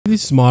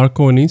This is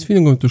Marco, and in this video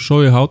I'm going to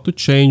show you how to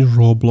change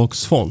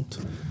Roblox font.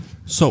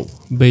 So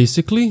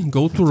basically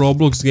go to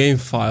Roblox game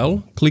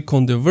file, click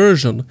on the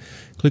version,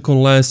 click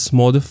on last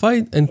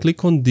modified and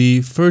click on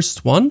the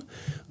first one,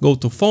 go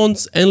to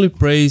fonts and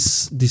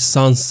replace the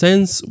Sans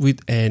Serif with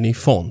any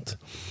font.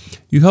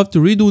 You have to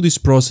redo this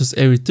process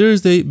every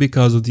Thursday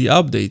because of the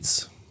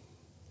updates.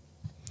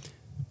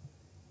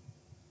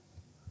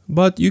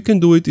 But you can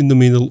do it in the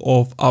middle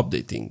of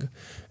updating.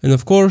 And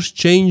of course,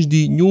 change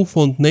the new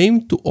font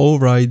name to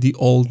override the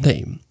old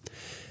name.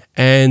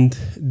 And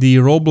the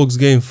Roblox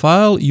game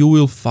file, you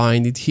will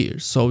find it here.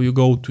 So you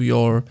go to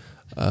your,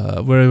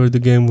 wherever the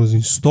game was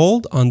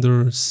installed,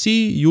 under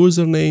C,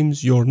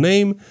 usernames, your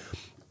name,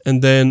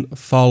 and then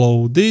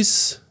follow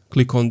this,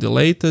 click on the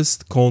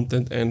latest,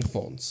 content and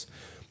fonts.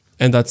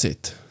 And that's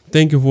it.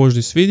 Thank you for watching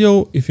this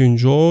video. If you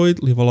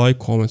enjoyed, leave a like,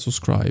 comment,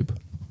 subscribe.